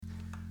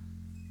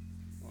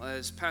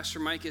As Pastor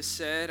Micah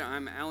said,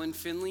 I'm Alan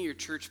Finley, your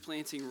church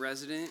planting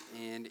resident,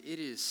 and it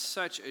is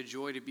such a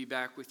joy to be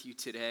back with you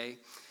today.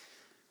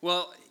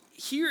 Well,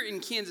 here in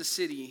Kansas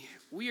City,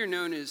 we are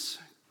known as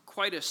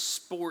quite a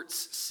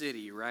sports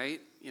city, right?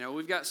 You know,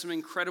 we've got some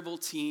incredible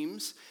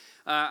teams.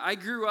 I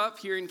grew up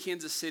here in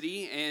Kansas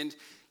City, and,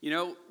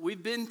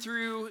 we've been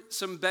through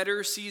some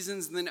better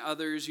seasons than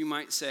others, you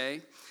might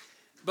say.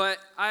 But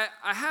I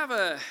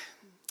have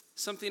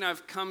something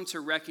I've come to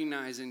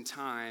recognize in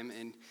time,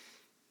 and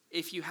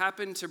if you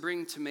happen to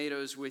bring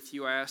tomatoes with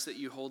you, I ask that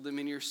you hold them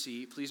in your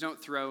seat. Please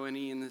don't throw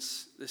any in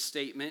this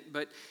statement.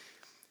 But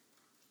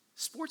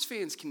sports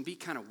fans can be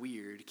kind of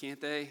weird,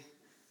 can't they?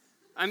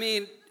 I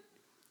mean,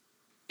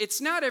 it's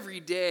not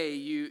every day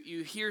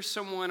you hear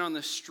someone on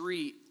the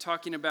street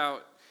talking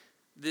about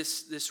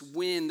this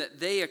win that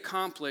they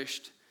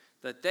accomplished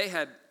that they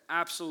had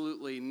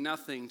absolutely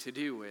nothing to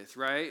do with,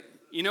 right?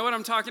 You know what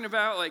I'm talking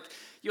about? Like,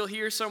 you'll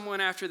hear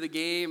someone after the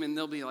game and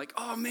they'll be like,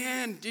 "Oh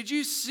man, did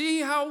you see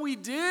how we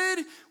did?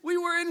 We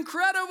were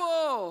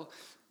incredible."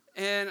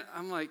 And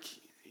I'm like,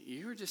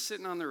 "You were just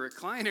sitting on the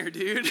recliner,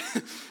 dude.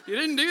 You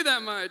didn't do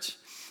that much."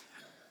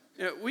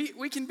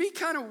 We can be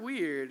kind of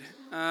weird.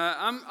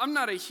 I'm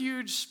not a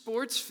huge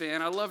sports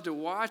fan. I love to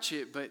watch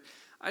it, but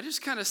I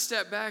just kind of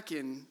step back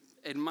and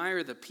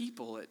admire the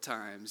people at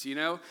times,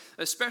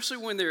 especially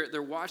when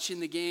they're watching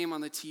the game on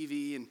the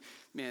TV and,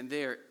 man,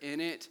 they're in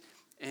it.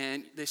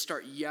 And they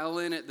start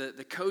yelling at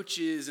the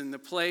coaches and the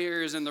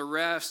players and the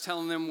refs,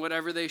 telling them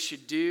whatever they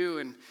should do.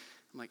 And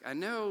I'm like, I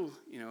know,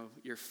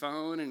 your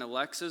phone and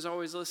Alexa's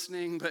always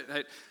listening, but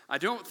I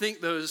don't think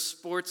those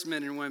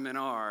sportsmen and women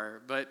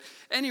are. But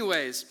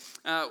anyways,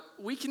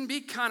 we can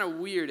be kind of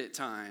weird at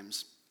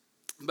times.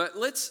 But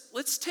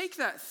let's take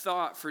that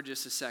thought for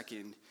just a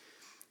second,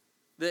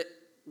 that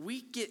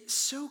we get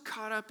so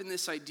caught up in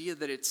this idea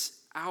that it's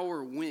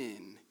our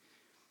win.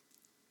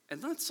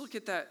 And let's look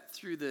at that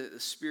through the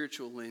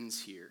spiritual lens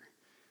here.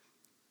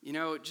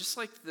 Just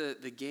like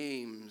the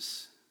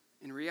games,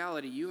 in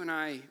reality, you and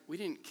I, we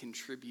didn't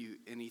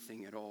contribute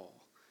anything at all.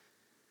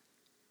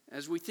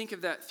 As we think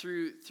of that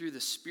through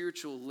the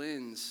spiritual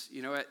lens,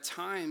 at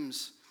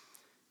times,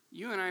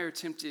 you and I are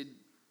tempted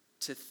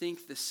to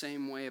think the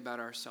same way about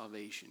our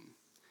salvation.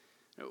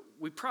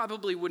 We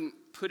probably wouldn't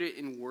put it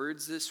in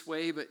words this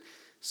way, but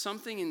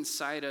something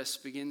inside us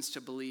begins to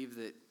believe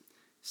that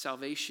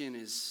salvation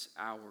is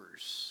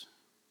ours,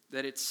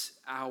 that it's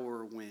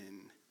our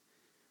win,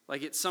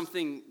 like it's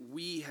something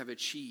we have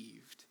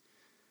achieved.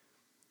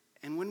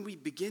 And when we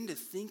begin to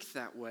think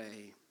that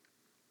way,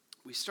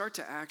 we start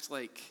to act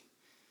like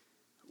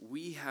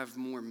we have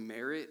more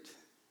merit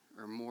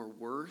or more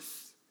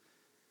worth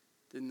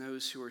than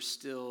those who are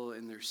still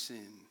in their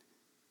sin.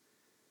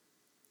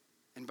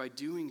 And by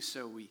doing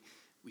so, we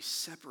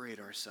separate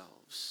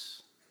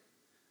ourselves.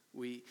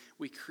 We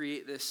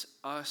create this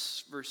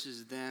us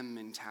versus them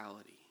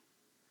mentality.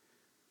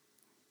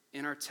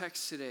 In our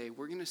text today,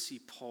 we're going to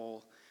see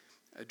Paul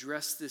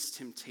address this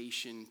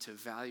temptation to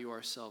value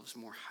ourselves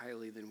more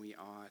highly than we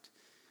ought,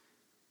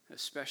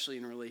 especially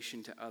in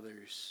relation to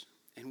others.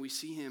 And we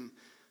see him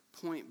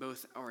point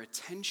both our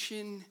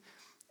attention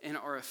and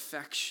our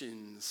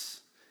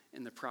affections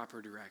in the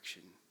proper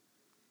direction.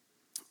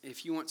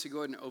 If you want to go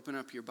ahead and open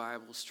up your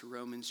Bibles to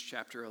Romans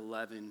chapter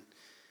 11,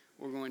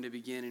 we're going to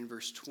begin in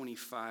verse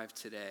 25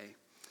 today.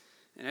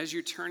 And as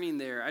you're turning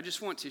there, I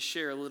just want to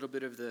share a little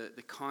bit of the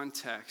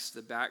context,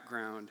 the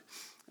background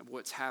of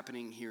what's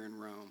happening here in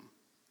Rome.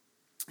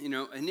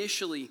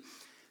 Initially,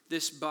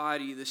 this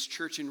body, this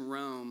church in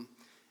Rome,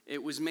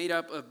 it was made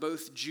up of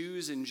both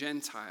Jews and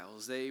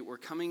Gentiles. They were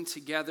coming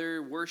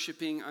together,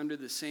 worshiping under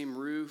the same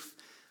roof,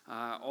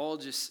 all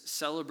just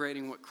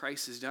celebrating what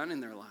Christ has done in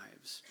their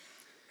lives.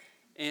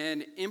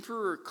 And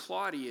Emperor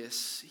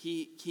Claudius,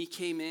 he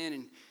came in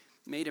and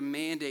made a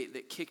mandate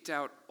that kicked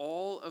out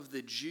all of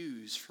the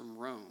Jews from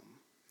Rome.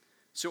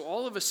 So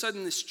all of a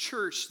sudden, this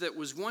church that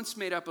was once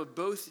made up of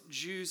both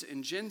Jews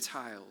and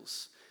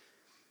Gentiles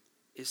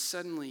is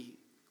suddenly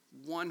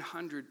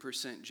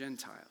 100%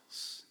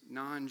 Gentiles,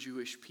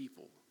 non-Jewish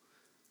people.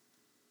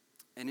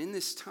 And in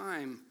this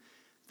time,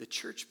 the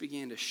church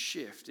began to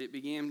shift. It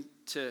began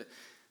to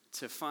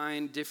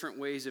find different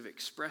ways of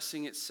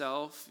expressing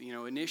itself.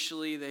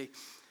 Initially they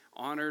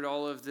honored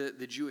all of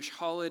the Jewish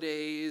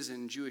holidays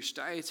and Jewish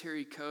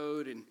dietary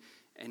code,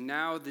 and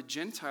now the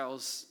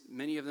Gentiles,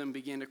 many of them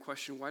began to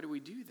question, why do we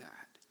do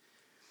that?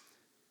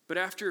 But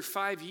after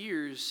 5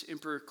 years,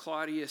 Emperor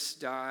Claudius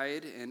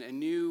died, and a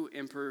new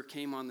emperor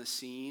came on the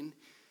scene,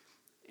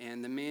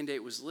 and the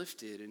mandate was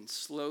lifted, and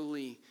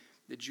slowly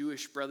the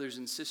Jewish brothers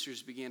and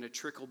sisters began to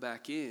trickle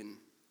back in.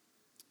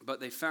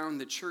 But they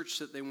found the church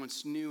that they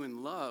once knew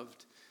and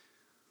loved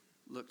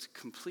looked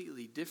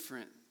completely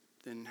different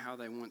than how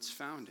they once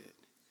found it.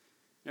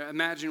 Now,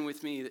 imagine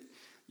with me that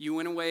you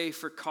went away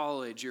for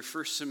college, your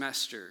first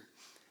semester,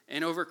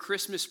 and over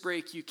Christmas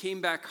break you came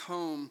back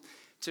home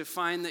to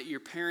find that your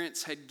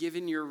parents had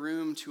given your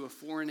room to a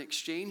foreign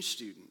exchange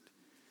student.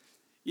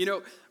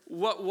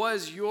 What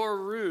was your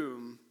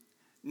room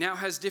now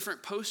has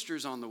different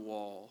posters on the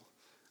wall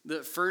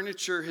The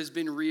furniture has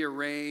been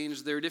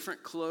rearranged. There are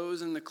different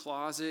clothes in the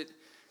closet.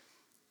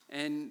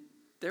 And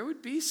there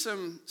would be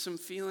some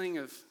feeling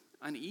of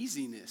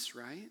uneasiness,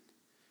 right?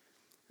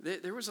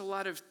 There was a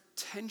lot of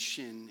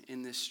tension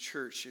in this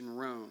church in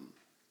Rome.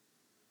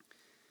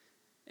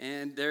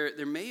 And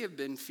there may have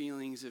been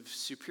feelings of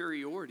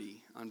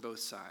superiority on both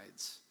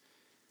sides.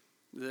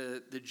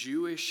 The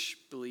Jewish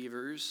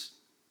believers,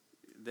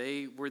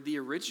 they were the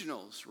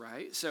originals,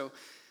 right? So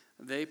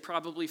they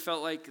probably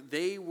felt like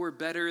they were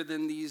better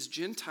than these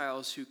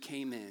Gentiles who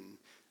came in.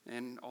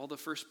 And all the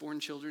firstborn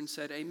children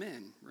said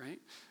amen, right?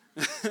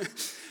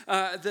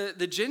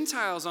 The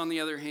Gentiles, on the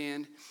other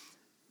hand,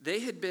 they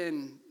had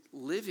been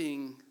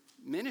living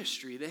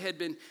ministry. They had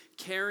been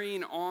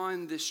carrying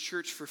on this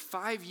church for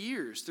 5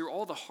 years through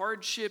all the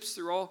hardships,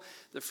 through all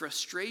the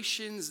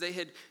frustrations. They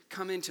had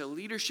come into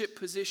leadership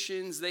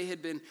positions. They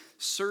had been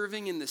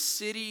serving in the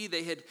city.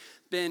 They had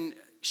been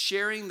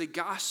sharing the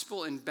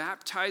gospel and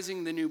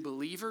baptizing the new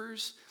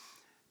believers.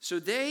 So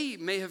they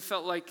may have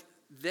felt like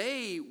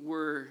they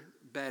were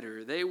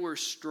better. They were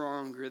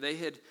stronger. They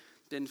had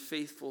been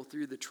faithful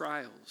through the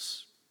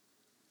trials.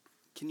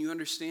 Can you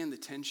understand the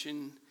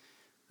tension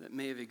that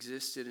may have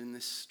existed in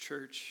this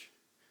church?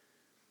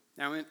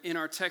 Now, in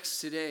our text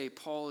today,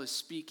 Paul is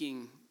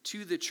speaking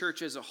to the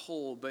church as a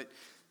whole, but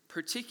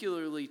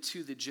particularly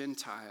to the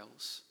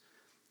Gentiles,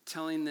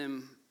 telling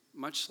them,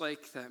 much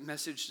like that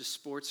message to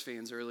sports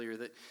fans earlier,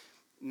 that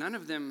none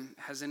of them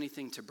has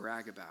anything to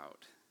brag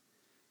about.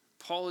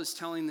 Paul is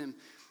telling them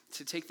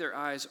to take their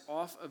eyes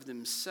off of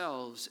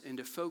themselves and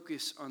to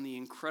focus on the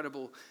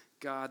incredible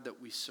God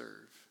that we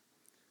serve.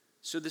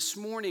 So this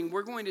morning,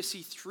 we're going to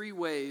see 3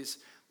 ways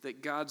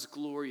that God's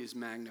glory is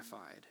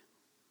magnified: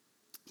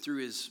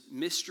 through his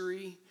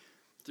mystery,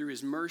 through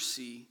his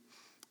mercy,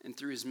 and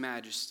through his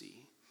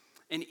majesty.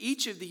 And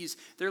each of these,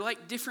 they're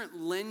like different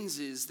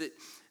lenses that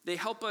they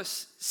help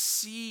us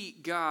see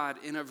God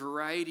in a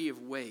variety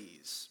of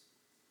ways.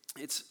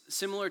 It's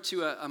similar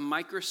to a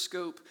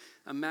microscope,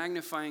 a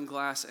magnifying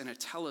glass, and a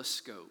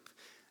telescope.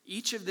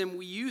 Each of them,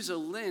 we use a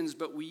lens,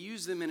 but we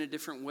use them in a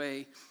different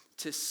way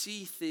to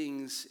see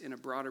things in a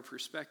broader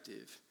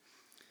perspective.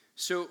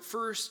 So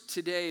first,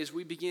 today, as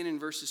we begin in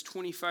verses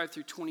 25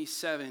 through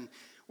 27,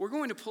 we're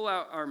going to pull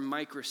out our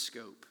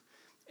microscope.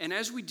 And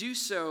as we do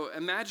so,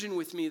 imagine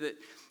with me that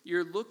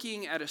you're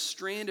looking at a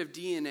strand of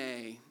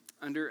DNA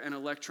under an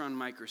electron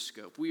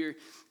microscope. We are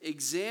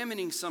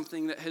examining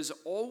something that has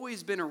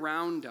always been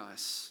around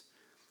us,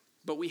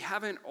 but we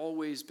haven't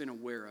always been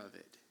aware of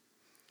it.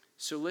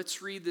 So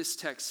let's read this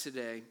text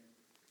today,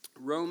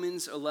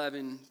 Romans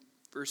 11,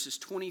 verses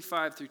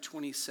 25 through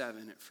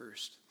 27 at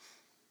first.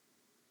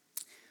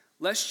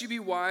 Lest you be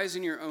wise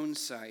in your own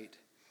sight,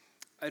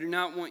 I do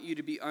not want you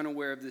to be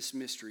unaware of this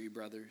mystery,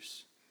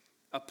 brothers.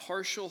 A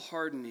partial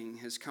hardening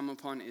has come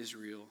upon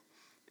Israel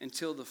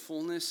until the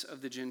fullness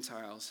of the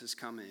Gentiles has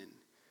come in.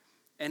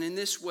 And in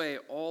this way,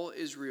 all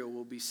Israel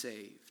will be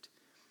saved.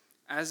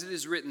 As it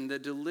is written, the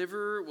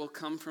deliverer will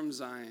come from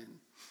Zion.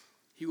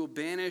 He will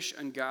banish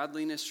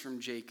ungodliness from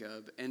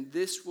Jacob, and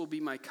this will be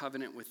my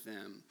covenant with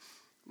them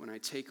when I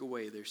take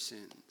away their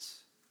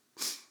sins.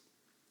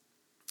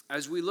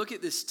 As we look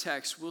at this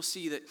text, we'll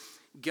see that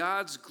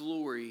God's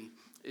glory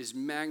is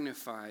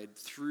magnified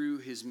through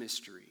his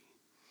mystery.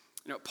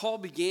 You know, Paul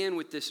began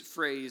with this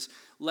phrase,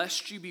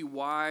 lest you be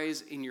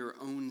wise in your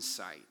own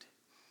sight.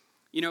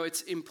 You know,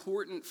 it's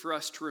important for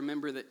us to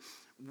remember that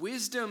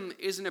wisdom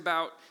isn't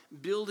about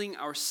building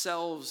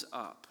ourselves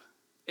up.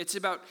 It's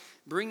about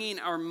bringing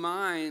our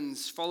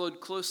minds,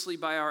 followed closely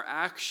by our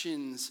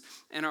actions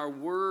and our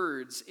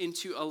words,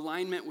 into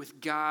alignment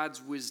with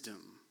God's wisdom.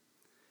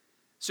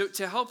 So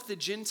to help the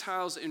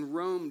Gentiles in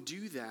Rome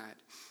do that,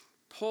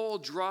 Paul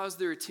draws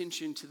their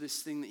attention to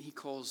this thing that he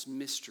calls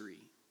mystery.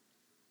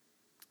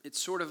 It's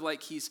sort of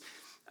like he's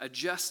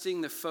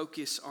adjusting the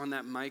focus on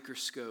that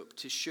microscope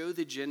to show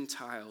the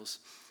Gentiles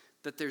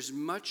that there's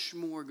much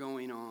more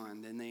going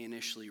on than they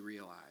initially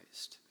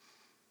realized.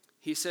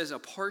 He says a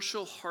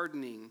partial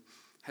hardening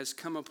has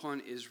come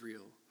upon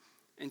Israel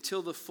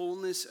until the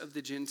fullness of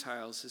the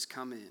Gentiles has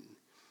come in.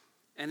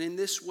 And in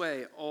this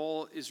way,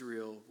 all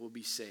Israel will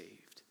be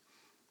saved.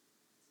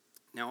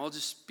 Now, I'll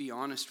just be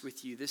honest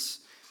with you.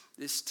 This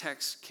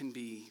text can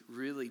be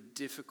really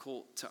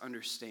difficult to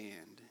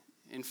understand.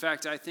 In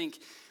fact, I think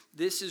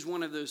this is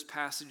one of those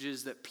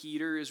passages that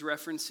Peter is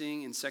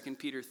referencing in 2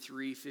 Peter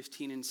 3,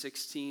 15 and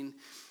 16,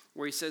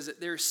 where he says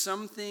that there are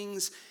some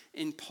things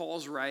in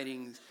Paul's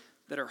writings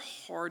that are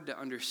hard to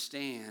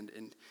understand.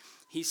 And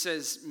he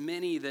says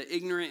many, the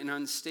ignorant and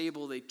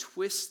unstable, they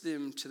twist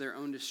them to their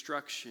own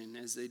destruction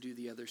as they do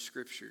the other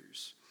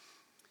scriptures.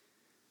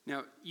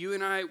 Now, you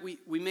and I,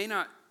 we may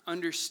not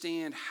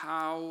understand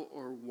how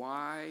or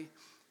why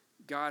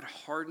God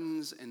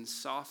hardens and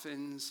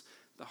softens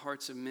the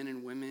hearts of men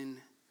and women.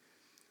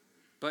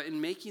 But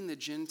in making the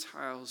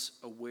Gentiles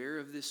aware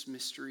of this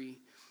mystery,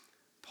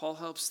 Paul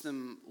helps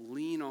them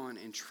lean on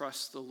and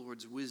trust the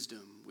Lord's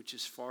wisdom, which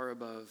is far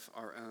above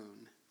our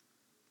own.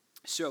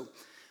 So,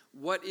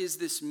 what is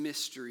this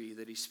mystery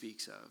that he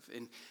speaks of?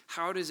 And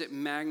how does it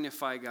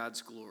magnify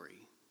God's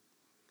glory?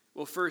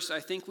 Well, first, I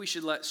think we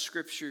should let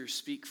Scripture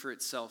speak for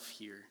itself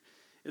here.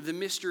 The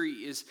mystery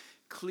is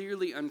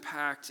clearly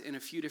unpacked in a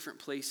few different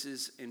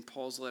places in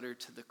Paul's letter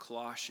to the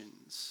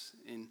Colossians.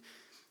 In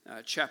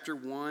chapter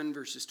 1,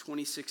 verses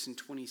 26 and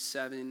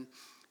 27,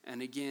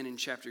 and again in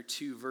chapter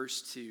 2,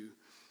 verse 2,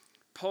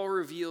 Paul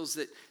reveals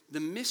that the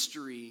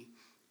mystery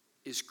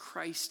is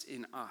Christ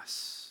in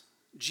us.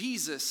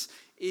 Jesus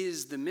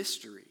is the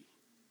mystery.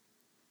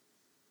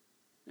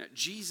 Now,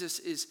 Jesus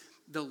is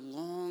the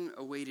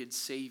long-awaited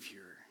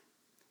Savior.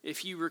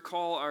 If you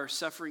recall our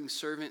Suffering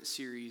Servant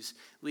series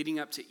leading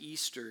up to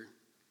Easter,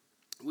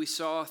 we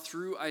saw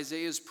through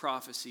Isaiah's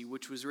prophecy,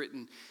 which was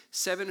written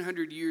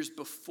 700 years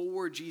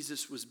before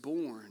Jesus was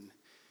born,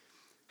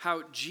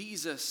 how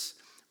Jesus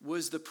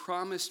was the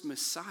promised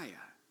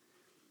Messiah.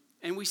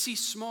 And we see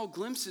small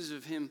glimpses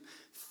of him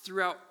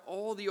throughout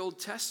all the Old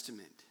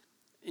Testament.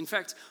 In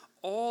fact,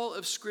 all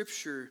of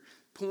Scripture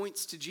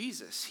points to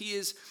Jesus. He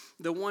is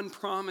the one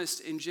promised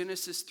in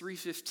Genesis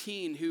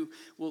 3:15 who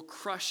will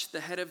crush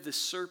the head of the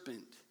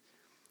serpent.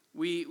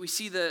 We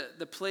see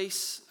the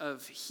place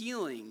of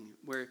healing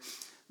where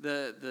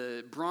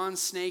the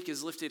bronze snake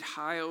is lifted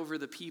high over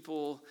the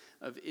people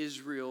of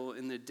Israel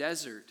in the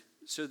desert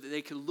so that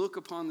they could look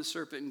upon the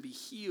serpent and be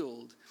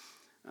healed.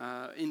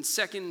 In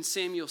 2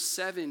 Samuel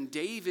 7,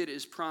 David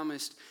is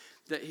promised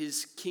that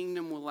his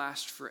kingdom will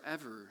last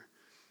forever.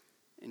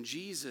 And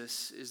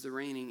Jesus is the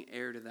reigning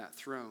heir to that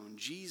throne.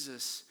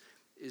 Jesus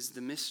is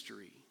the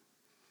mystery.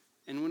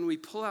 And when we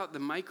pull out the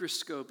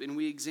microscope and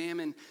we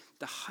examine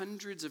the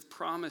hundreds of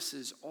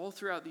promises all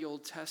throughout the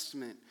Old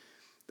Testament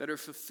that are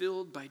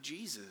fulfilled by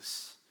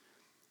Jesus,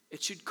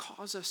 it should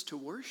cause us to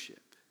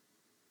worship.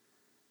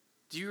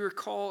 Do you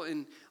recall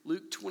in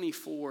Luke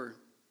 24,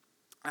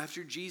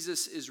 after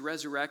Jesus is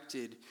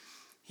resurrected,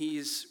 he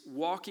is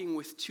walking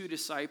with two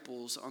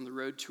disciples on the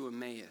road to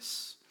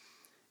Emmaus.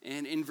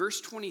 And in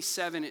verse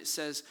 27, it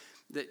says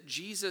that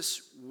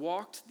Jesus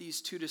walked these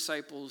two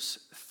disciples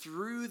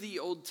through the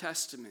Old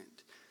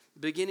Testament,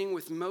 beginning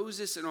with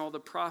Moses and all the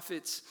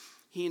prophets.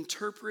 He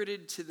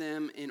interpreted to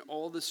them in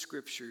all the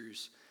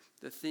Scriptures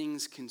the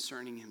things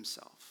concerning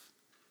himself.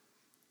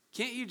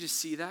 Can't you just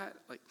see that?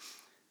 Like,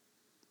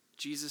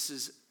 Jesus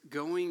is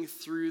going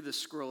through the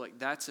scroll like,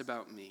 that's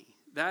about me.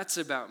 That's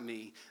about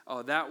me.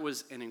 Oh, that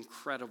was an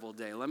incredible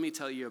day. Let me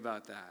tell you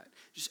about that.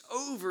 Just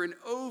over and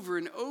over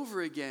and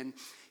over again,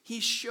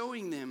 he's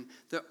showing them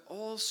that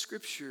all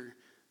Scripture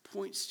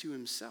points to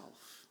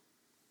himself.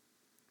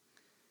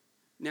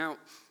 Now,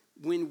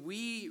 when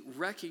we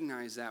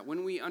recognize that,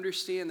 when we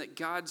understand that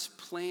God's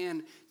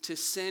plan to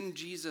send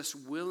Jesus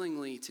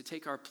willingly to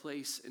take our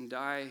place and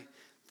die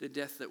the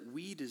death that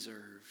we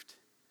deserved,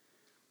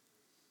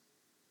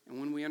 and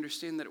when we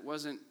understand that it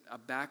wasn't a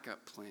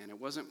backup plan, it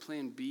wasn't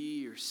plan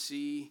B or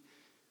C,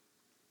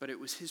 but it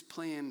was his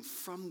plan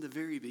from the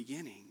very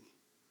beginning,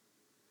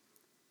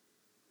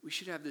 we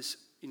should have this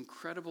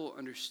incredible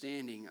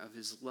understanding of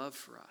his love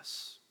for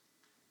us.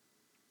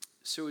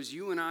 So as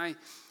you and I,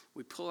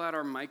 we pull out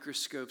our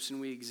microscopes and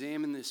we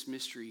examine this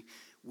mystery,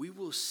 we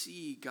will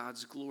see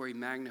God's glory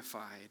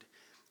magnified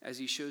as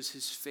he shows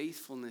his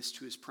faithfulness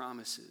to his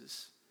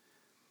promises.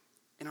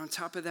 And on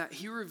top of that,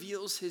 he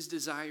reveals his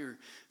desire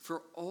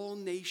for all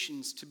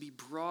nations to be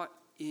brought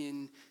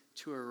into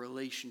a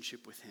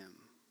relationship with him.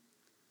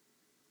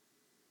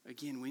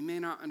 Again, we may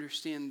not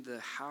understand the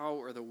how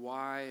or the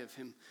why of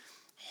him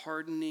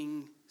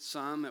hardening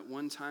some at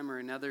one time or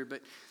another,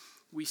 but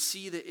we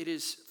see that it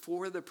is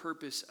for the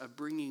purpose of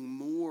bringing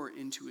more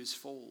into his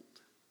fold.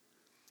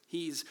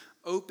 He's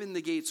opened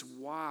the gates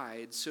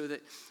wide so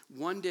that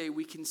one day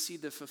we can see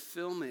the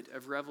fulfillment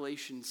of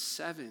Revelation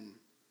 7,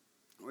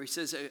 where he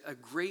says a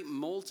great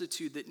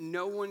multitude that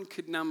no one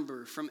could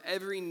number from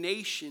every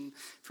nation,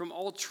 from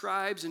all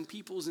tribes and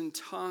peoples and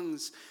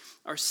tongues,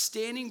 are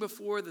standing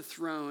before the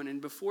throne and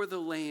before the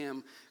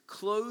Lamb,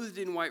 clothed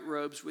in white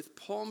robes with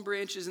palm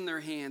branches in their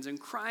hands and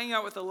crying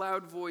out with a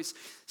loud voice,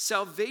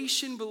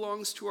 "Salvation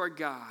belongs to our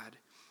God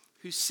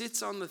who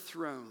sits on the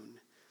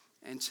throne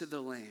and to the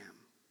Lamb."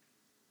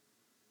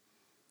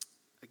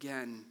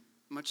 Again,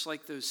 much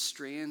like those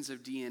strands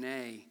of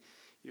DNA,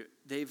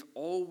 they've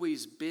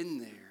always been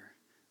there.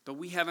 But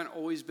we haven't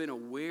always been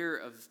aware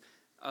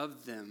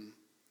of them.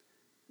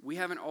 We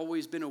haven't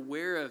always been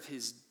aware of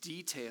his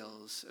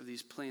details of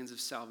these plans of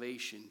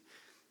salvation,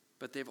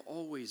 but they've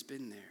always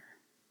been there.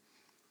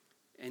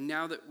 And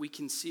now that we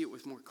can see it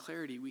with more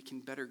clarity, we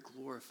can better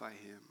glorify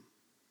him.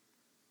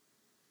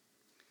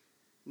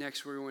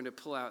 Next, we're going to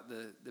pull out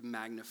the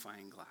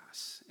magnifying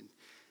glass. And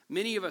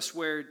many of us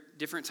wear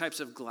different types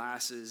of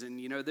glasses, and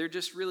they're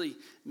just really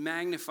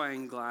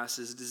magnifying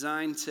glasses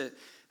designed to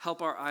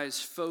help our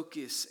eyes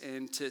focus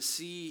and to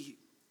see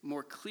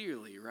more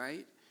clearly,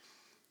 right?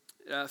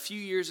 A few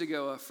years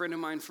ago, a friend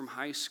of mine from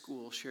high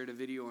school shared a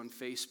video on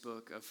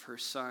Facebook of her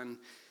son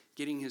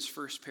getting his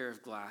first pair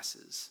of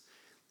glasses.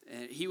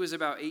 And he was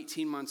about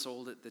 18 months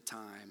old at the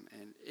time,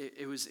 and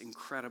it was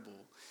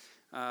incredible.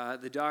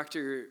 The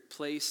doctor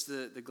placed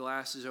the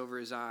glasses over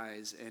his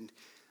eyes, and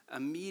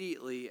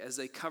immediately as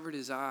they covered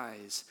his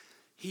eyes,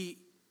 he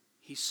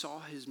saw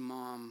his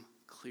mom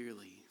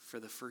clearly for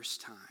the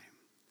first time.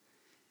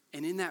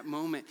 And in that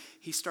moment,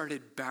 he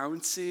started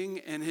bouncing,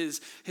 and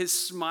his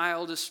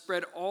smile just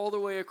spread all the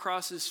way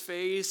across his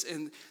face,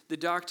 and the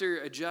doctor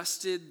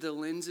adjusted the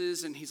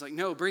lenses, and he's like,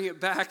 no, bring it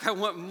back. I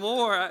want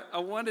more. I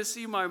want to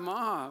see my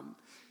mom.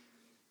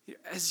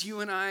 As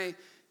you and I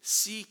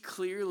see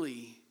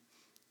clearly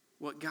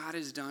what God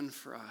has done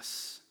for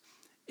us,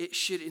 it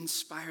should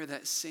inspire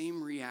that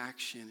same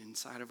reaction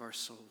inside of our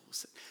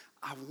souls.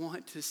 I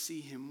want to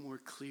see him more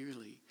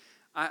clearly.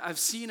 I've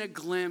seen a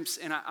glimpse,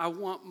 and I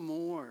want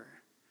more.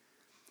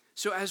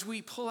 So as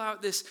we pull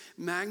out this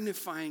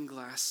magnifying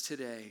glass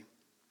today,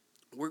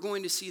 we're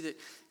going to see that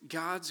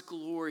God's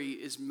glory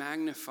is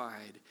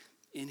magnified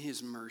in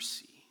his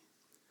mercy.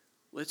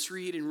 Let's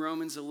read in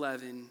Romans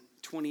 11,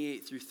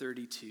 28 through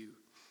 32.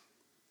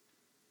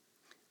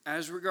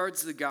 As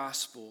regards the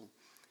gospel,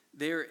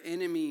 they are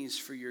enemies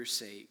for your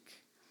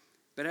sake.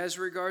 But as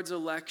regards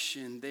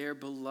election, they are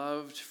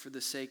beloved for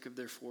the sake of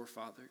their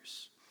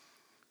forefathers.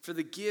 For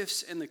the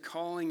gifts and the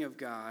calling of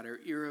God are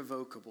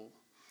irrevocable.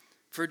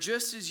 For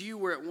just as you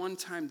were at one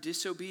time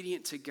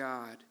disobedient to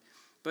God,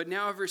 but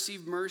now have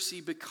received mercy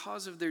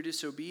because of their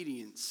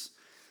disobedience,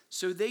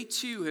 so they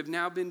too have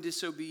now been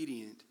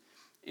disobedient,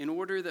 in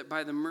order that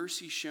by the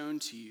mercy shown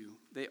to you,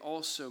 they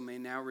also may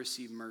now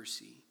receive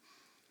mercy.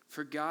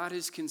 For God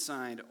has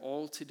consigned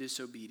all to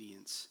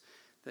disobedience,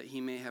 that he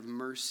may have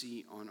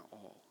mercy on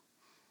all.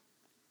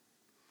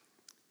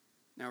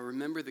 Now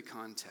remember the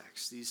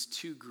context. These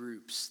two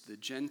groups, the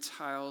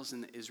Gentiles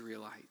and the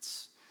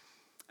Israelites,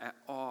 at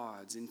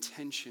odds, in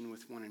tension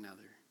with one another.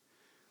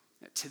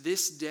 To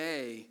this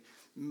day,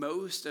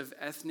 most of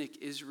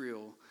ethnic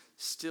Israel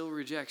still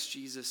rejects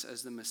Jesus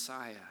as the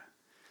Messiah.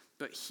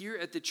 But here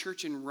at the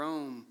church in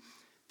Rome,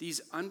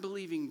 these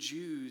unbelieving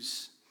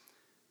Jews,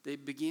 they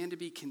began to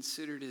be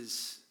considered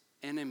as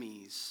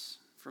enemies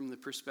from the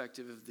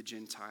perspective of the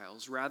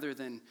Gentiles, rather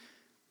than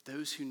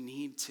those who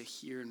need to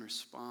hear and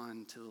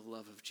respond to the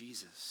love of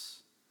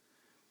Jesus.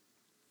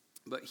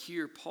 But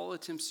here, Paul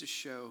attempts to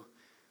show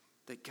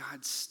that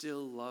God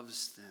still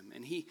loves them.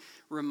 And he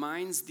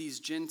reminds these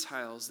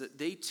Gentiles that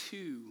they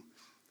too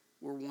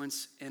were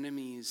once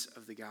enemies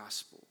of the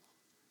gospel.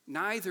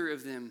 Neither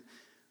of them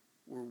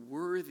were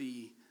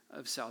worthy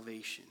of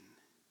salvation,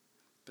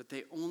 but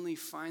they only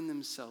find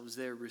themselves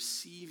there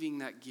receiving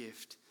that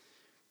gift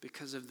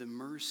because of the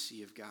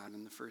mercy of God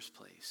in the first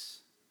place.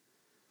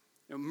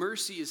 Now,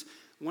 mercy is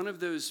one of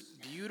those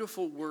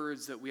beautiful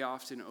words that we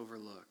often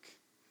overlook.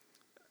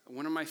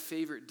 One of my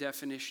favorite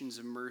definitions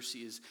of mercy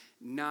is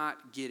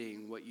not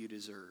getting what you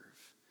deserve.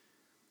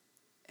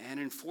 And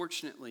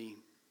unfortunately,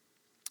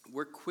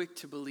 we're quick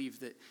to believe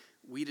that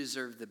we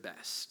deserve the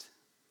best.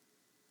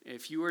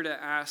 If you were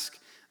to ask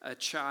a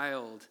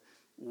child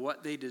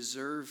what they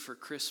deserve for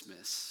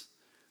Christmas,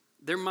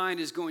 their mind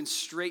is going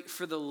straight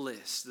for the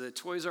list, the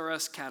Toys R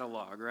Us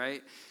catalog,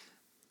 right?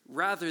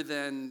 Rather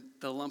than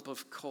the lump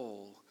of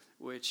coal,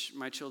 which,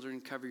 my children,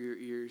 cover your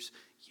ears,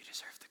 you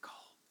deserve the coal.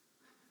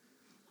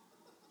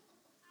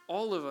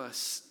 All of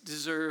us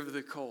deserve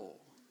the coal,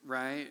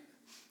 right?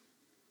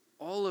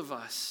 All of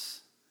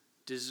us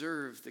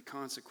deserve the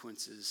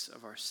consequences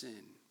of our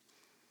sin.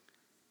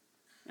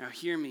 Now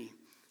hear me.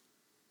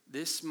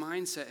 This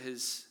mindset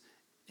has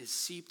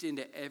seeped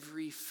into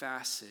every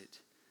facet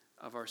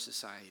of our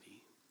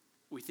society.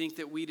 We think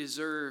that we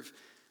deserve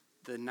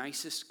the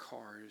nicest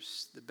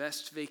cars, the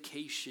best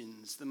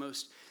vacations, the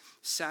most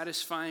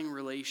satisfying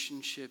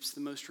relationships,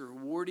 the most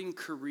rewarding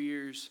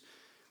careers,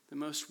 the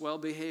most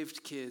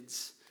well-behaved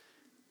kids.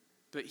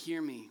 But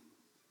hear me,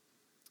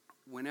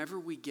 whenever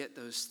we get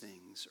those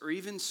things, or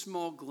even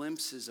small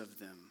glimpses of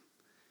them,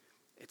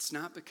 it's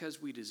not because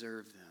we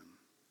deserve them.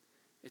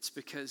 It's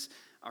because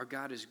our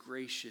God is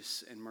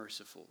gracious and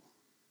merciful.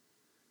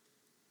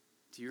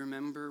 Do you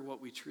remember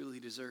what we truly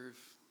deserve?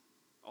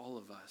 All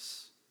of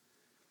us.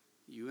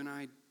 You and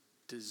I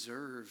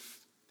deserve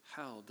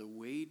hell. The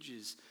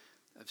wages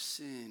of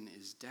sin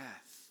is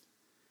death.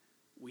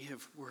 We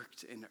have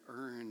worked and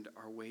earned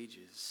our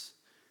wages.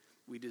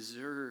 We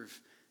deserve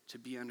to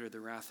be under the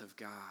wrath of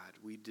God.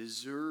 We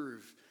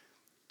deserve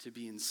to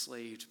be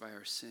enslaved by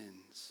our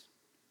sins.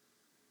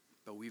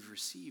 But we've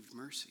received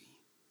mercy.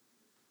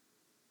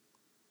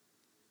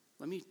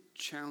 Let me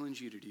challenge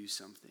you to do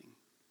something.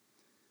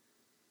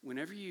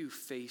 Whenever you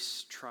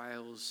face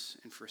trials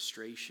and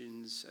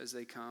frustrations as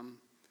they come,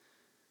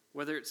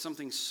 whether it's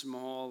something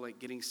small like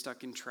getting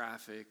stuck in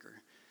traffic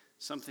or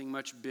something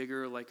much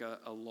bigger like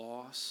a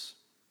loss,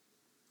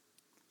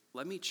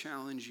 let me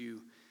challenge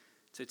you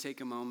to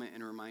take a moment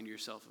and remind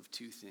yourself of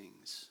two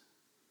things.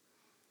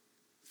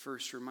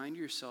 First, remind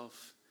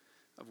yourself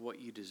of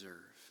what you deserve.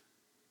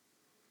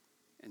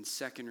 And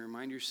second,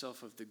 remind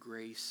yourself of the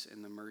grace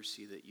and the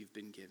mercy that you've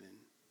been given.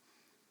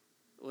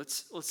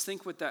 Let's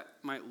think what that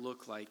might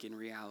look like in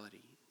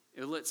reality.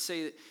 Let's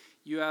say that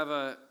you have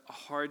a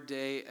hard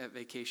day at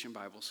Vacation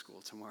Bible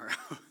School tomorrow.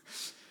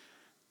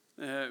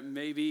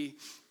 Maybe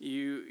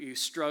you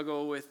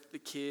struggle with the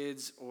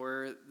kids,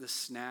 or the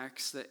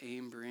snacks that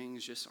AIM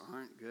brings just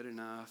aren't good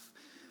enough.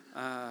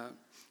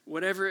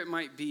 Whatever it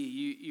might be,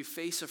 you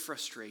face a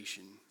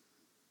frustration.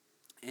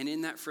 And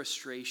in that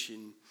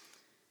frustration,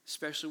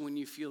 especially when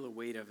you feel the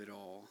weight of it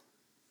all,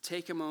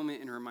 take a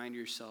moment and remind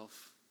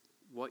yourself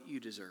what you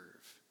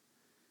deserve.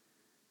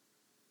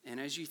 And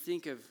as you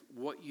think of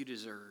what you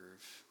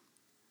deserve,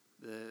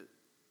 the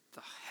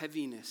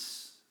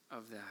heaviness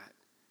of that,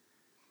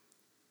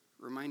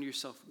 remind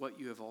yourself what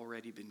you have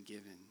already been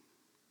given.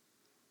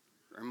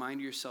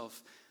 Remind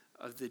yourself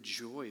of the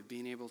joy of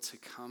being able to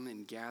come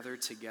and gather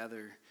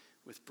together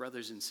with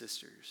brothers and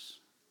sisters.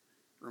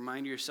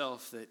 Remind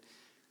yourself that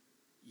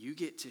you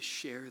get to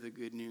share the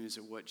good news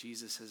of what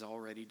Jesus has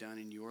already done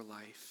in your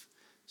life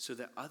so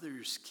that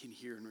others can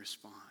hear and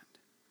respond.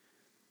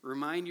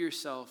 Remind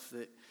yourself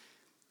that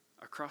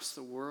across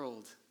the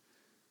world,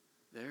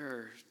 there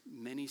are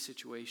many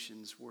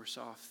situations worse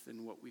off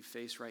than what we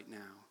face right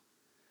now.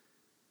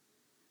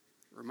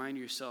 Remind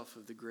yourself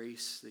of the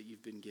grace that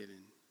you've been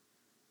given.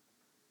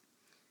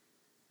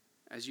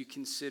 As you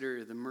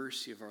consider the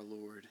mercy of our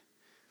Lord,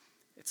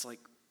 it's like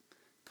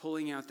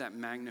pulling out that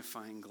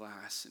magnifying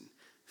glass and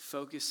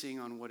focusing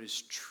on what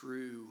is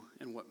true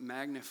and what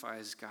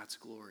magnifies God's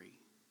glory.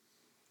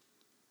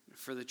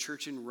 For the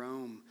church in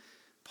Rome,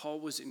 Paul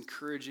was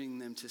encouraging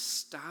them to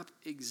stop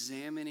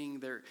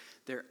examining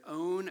their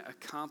own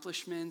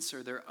accomplishments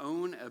or their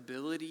own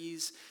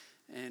abilities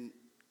and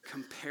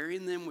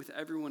comparing them with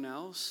everyone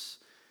else,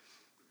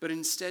 but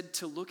instead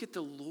to look at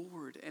the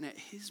Lord and at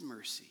his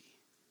mercy.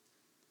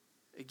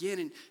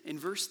 Again, in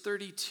verse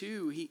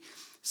 32, he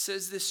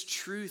says this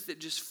truth that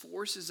just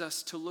forces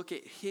us to look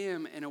at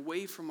him and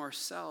away from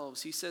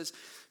ourselves. He says,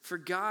 "For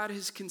God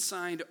has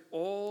consigned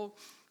all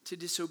to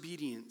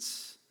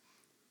disobedience,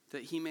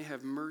 that he may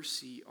have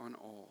mercy on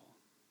all."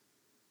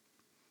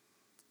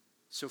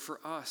 So for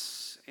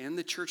us and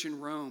the church in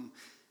Rome,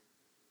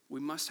 we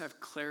must have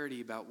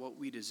clarity about what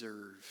we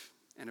deserve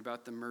and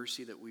about the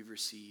mercy that we've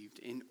received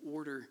in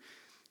order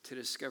to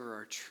discover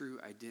our true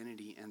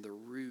identity and the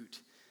root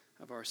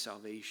of our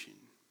salvation.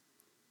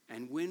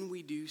 And when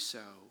we do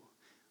so,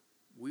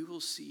 we will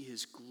see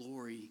his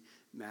glory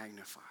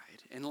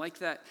magnified. And like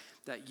that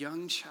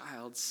young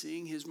child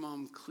seeing his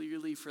mom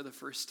clearly for the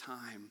first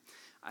time,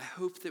 I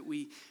hope that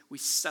we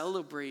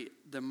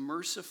celebrate the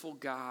merciful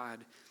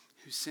God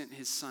who sent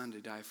his son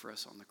to die for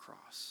us on the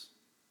cross.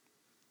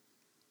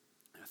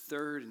 And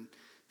third and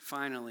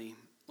finally,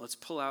 let's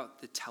pull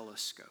out the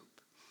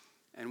telescope,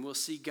 and we'll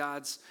see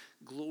God's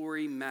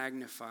glory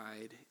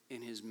magnified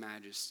in his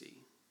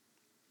majesty.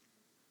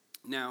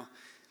 Now,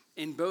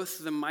 in both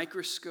the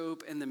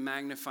microscope and the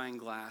magnifying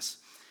glass,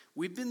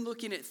 we've been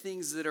looking at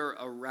things that are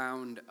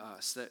around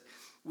us, that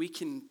we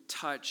can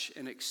touch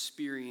and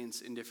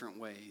experience in different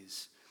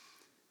ways.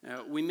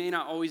 We may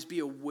not always be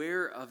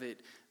aware of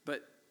it,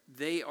 but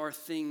they are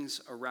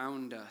things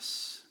around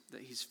us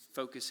that he's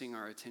focusing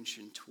our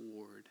attention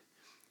toward.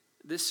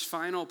 This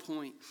final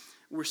point,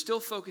 we're still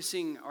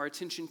focusing our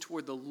attention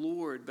toward the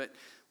Lord, but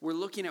we're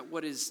looking at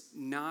what is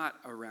not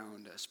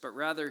around us, but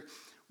rather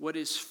what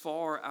is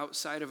far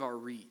outside of our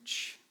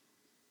reach.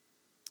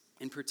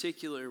 In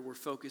particular, we're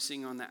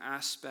focusing on the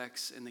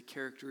aspects and the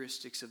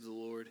characteristics of the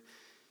Lord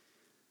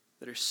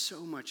that are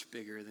so much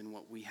bigger than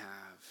what we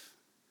have,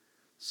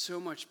 so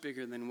much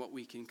bigger than what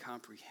we can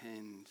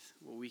comprehend,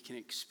 what we can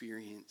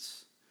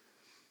experience.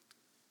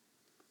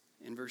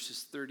 In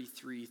verses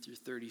 33 through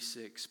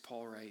 36,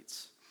 Paul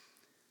writes,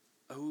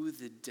 "Oh,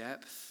 the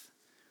depth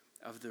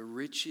of the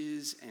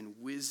riches and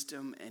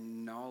wisdom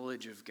and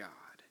knowledge of God.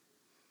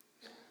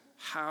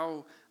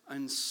 How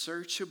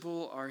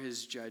unsearchable are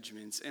his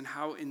judgments and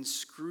how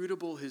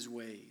inscrutable his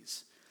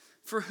ways.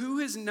 For who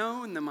has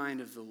known the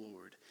mind of the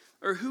Lord?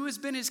 Or who has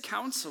been his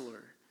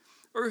counselor?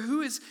 Or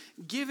who has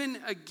given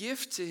a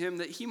gift to him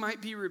that he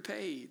might be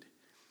repaid?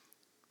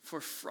 For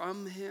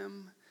from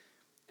him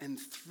and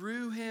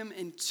through him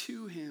and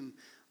to him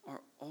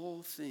are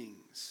all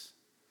things.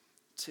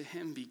 To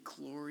him be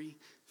glory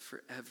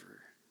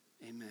forever.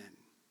 Amen."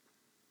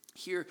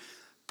 Here,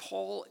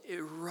 Paul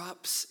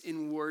erupts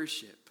in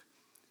worship.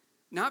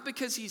 Not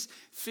because he's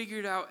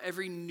figured out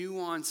every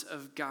nuance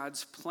of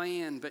God's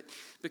plan, but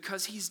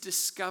because he's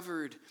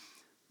discovered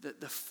that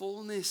the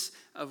fullness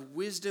of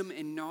wisdom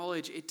and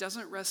knowledge, it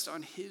doesn't rest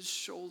on his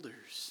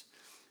shoulders,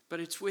 but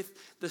it's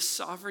with the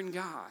sovereign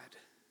God.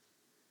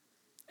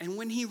 And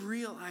when he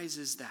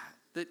realizes that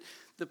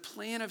the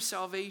plan of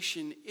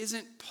salvation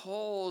isn't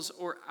Paul's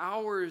or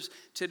ours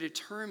to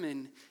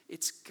determine,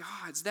 it's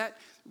God's,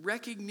 that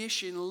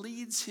recognition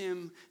leads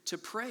him to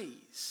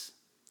praise.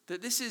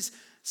 That this is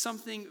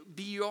something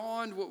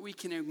beyond what we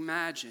can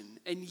imagine,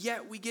 and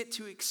yet we get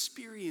to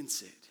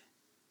experience it.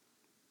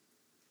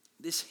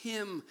 This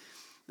hymn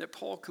that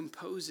Paul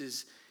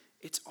composes,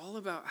 it's all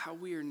about how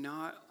we are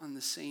not on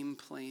the same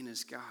plane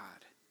as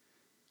God.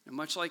 And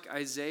much like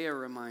Isaiah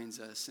reminds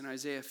us in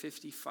Isaiah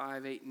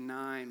 55, 8 and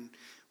 9,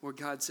 where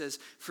God says,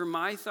 "For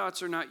my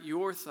thoughts are not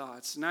your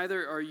thoughts,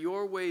 neither are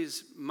your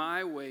ways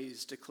my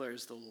ways,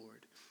 declares the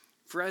Lord.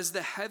 For as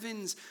the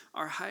heavens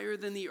are higher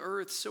than the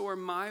earth, so are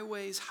my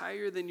ways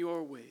higher than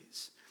your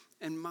ways,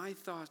 and my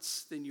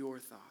thoughts than your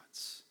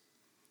thoughts.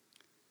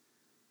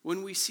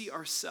 When we see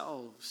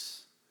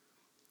ourselves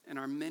and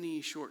our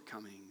many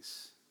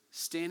shortcomings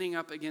standing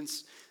up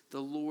against the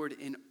Lord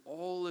in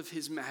all of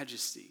his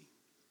majesty,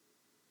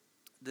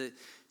 the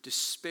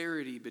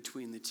disparity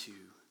between the two,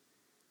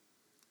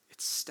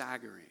 it's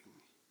staggering.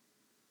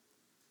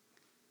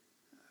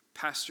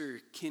 Pastor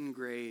Ken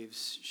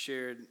Graves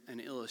shared an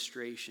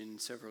illustration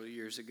several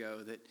years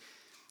ago that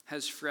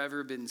has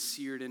forever been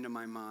seared into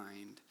my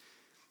mind.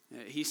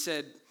 He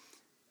said,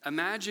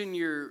 imagine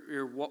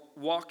you're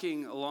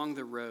walking along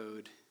the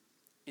road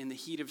in the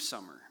heat of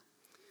summer,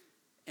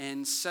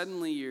 and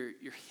suddenly you're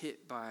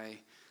hit by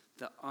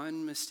the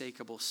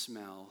unmistakable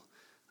smell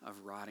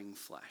of rotting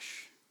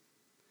flesh.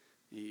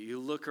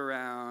 You look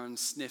around,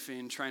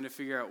 sniffing, trying to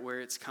figure out where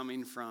it's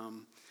coming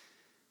from,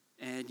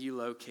 and you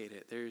locate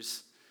it.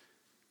 There's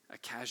a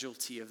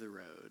casualty of the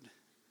road,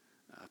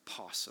 a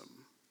possum.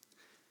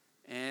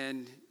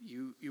 And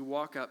you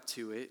walk up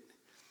to it,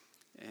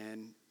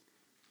 and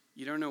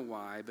you don't know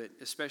why, but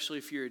especially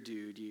if you're a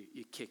dude,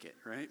 you kick it,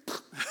 right?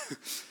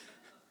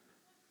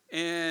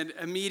 And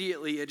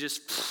immediately it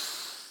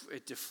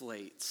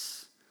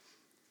deflates.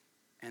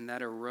 And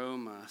that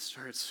aroma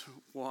starts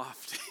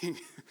wafting.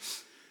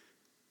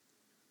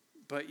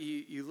 But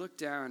you look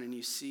down and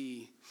you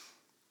see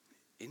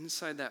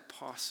inside that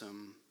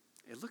possum,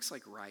 it looks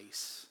like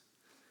rice.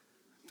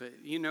 But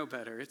you know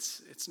better,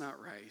 it's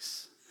not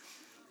rice.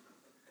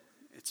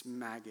 It's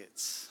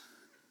maggots.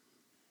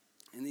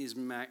 And these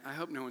I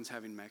hope no one's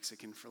having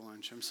Mexican for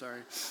lunch, I'm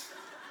sorry.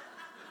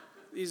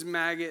 These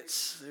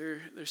maggots,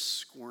 they're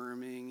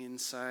squirming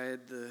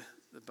inside the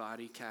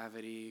body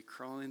cavity,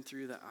 crawling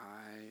through the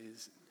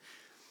eyes.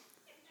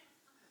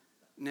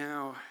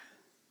 Now,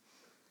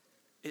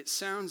 it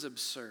sounds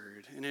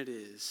absurd, and it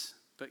is,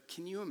 but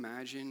can you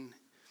imagine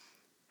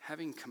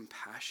having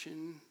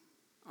compassion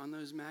on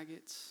those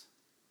maggots?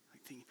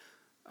 Like thinking,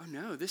 oh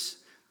no, this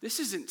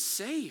isn't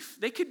safe.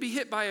 They could be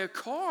hit by a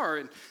car,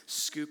 and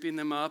scooping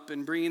them up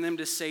and bringing them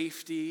to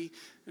safety.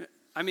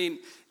 I mean,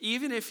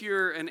 even if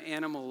you're an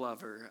animal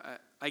lover,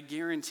 I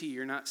guarantee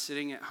you're not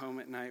sitting at home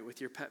at night with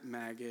your pet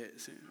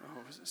maggot saying,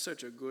 oh,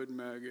 such a good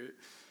maggot.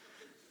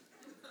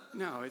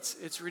 No,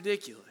 it's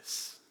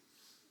ridiculous.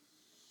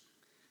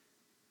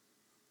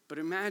 But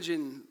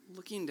imagine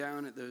looking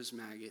down at those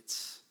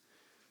maggots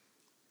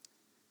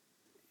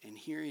and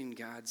hearing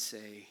God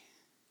say,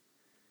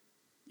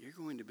 you're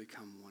going to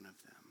become one of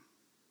them.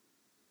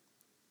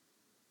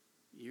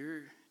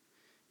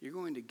 You're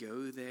going to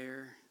go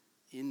there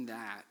in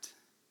that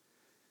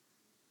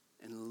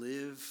and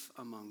live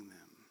among them.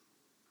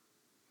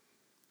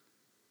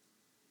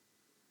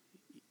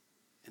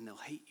 And they'll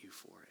hate you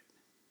for it.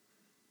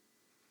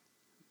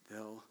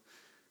 They'll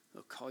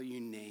call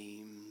you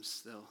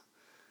names. They'll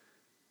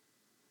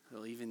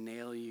even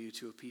nail you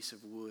to a piece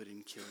of wood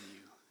and kill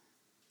you.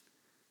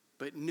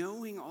 But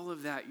knowing all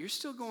of that, you're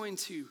still going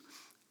to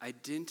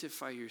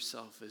identify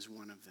yourself as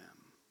one of them.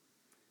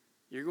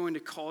 You're going to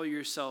call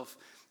yourself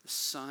the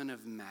son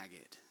of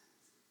maggot.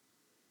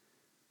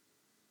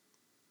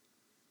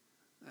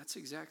 That's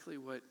exactly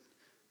what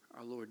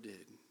our Lord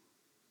did.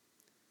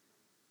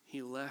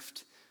 He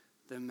left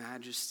the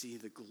majesty,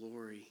 the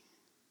glory,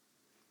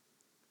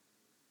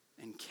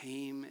 and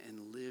came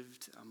and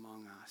lived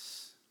among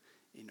us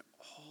in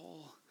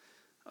all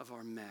of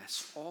our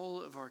mess,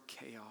 all of our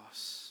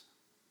chaos.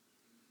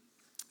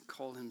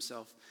 Called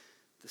himself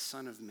the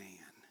Son of Man.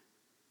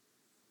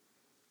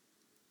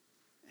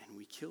 And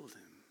we killed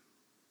him.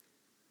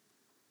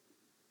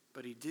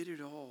 But he did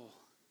it all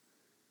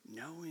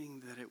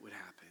knowing that it would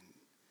happen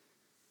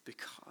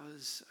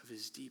because of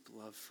his deep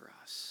love for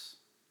us.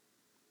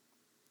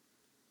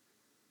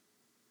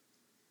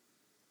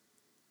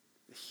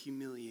 The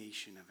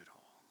humiliation of it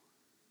all.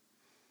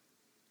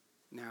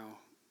 Now,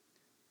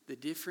 the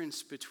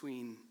difference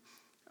between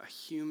a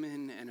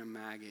human and a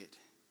maggot,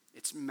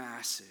 it's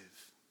massive,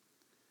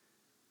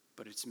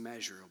 but it's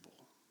measurable.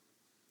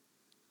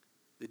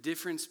 The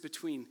difference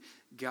between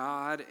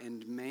God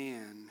and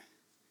man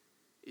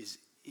is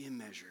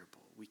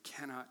immeasurable. We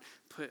cannot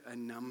put a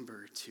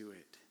number to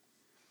it.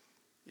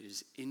 It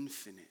is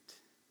infinite.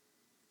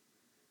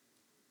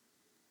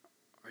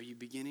 Are you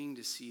beginning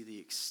to see the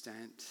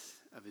extent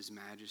of his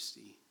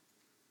majesty?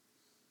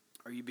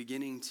 Are you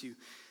beginning to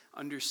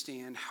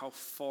understand how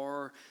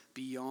far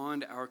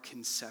beyond our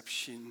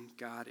conception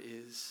God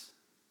is?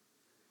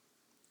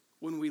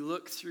 When we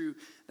look through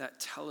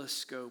that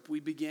telescope, we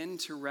begin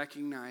to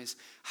recognize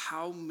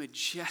how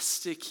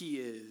majestic he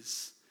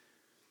is.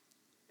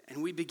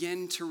 And we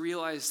begin to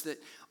realize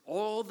that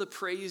all the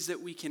praise that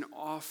we can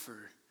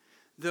offer,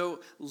 though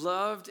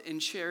loved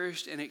and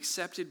cherished and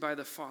accepted by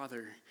the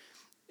Father,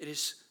 it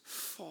is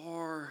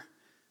far,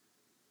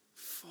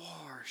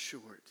 far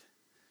short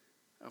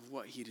of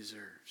what he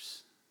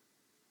deserves.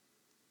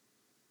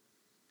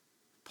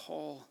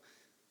 Paul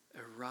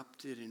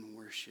erupted in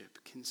worship,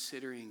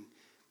 considering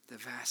the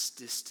vast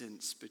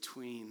distance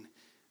between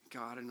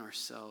God and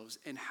ourselves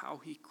and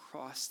how he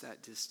crossed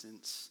that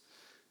distance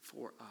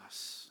for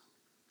us.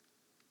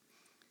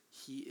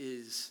 He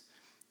is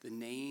the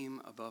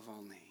name above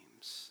all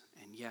names,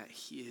 and yet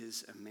he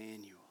is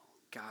Emmanuel,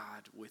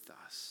 God with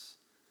us.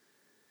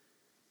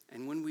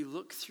 And when we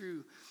look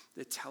through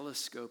the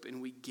telescope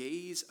and we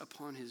gaze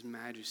upon his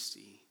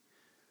majesty,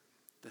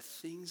 the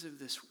things of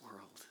this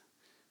world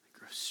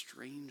grow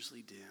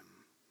strangely dim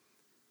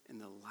in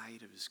the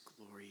light of his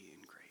glory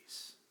and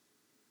grace.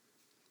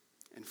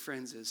 And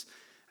friends,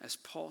 as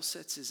Paul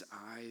sets his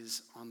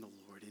eyes on the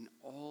Lord in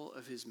all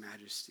of his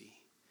majesty,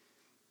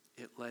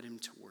 it led him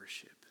to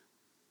worship.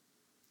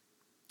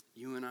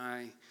 You and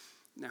I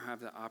now have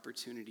the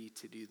opportunity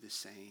to do the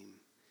same.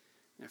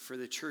 Now, for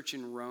the church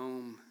in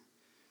Rome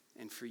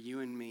and for you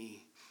and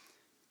me,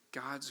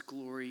 God's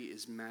glory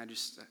is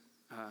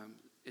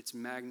it's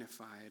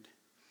magnified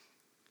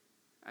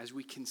as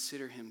we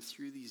consider him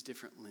through these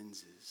different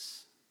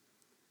lenses.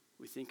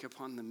 We think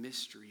upon the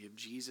mystery of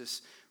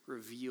Jesus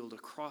revealed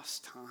across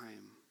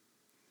time.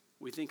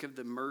 We think of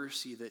the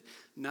mercy that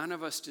none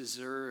of us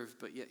deserve,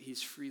 but yet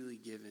he's freely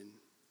given.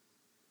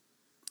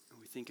 And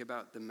we think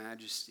about the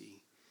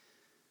majesty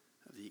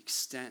of the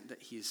extent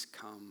that he has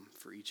come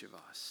for each of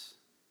us.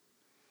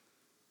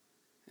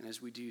 And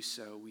as we do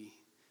so, we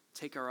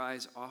take our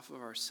eyes off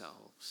of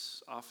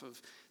ourselves, off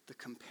of the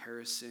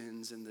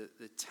comparisons and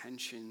the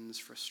tensions,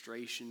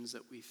 frustrations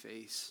that we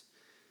face,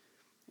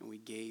 and we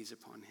gaze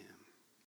upon him.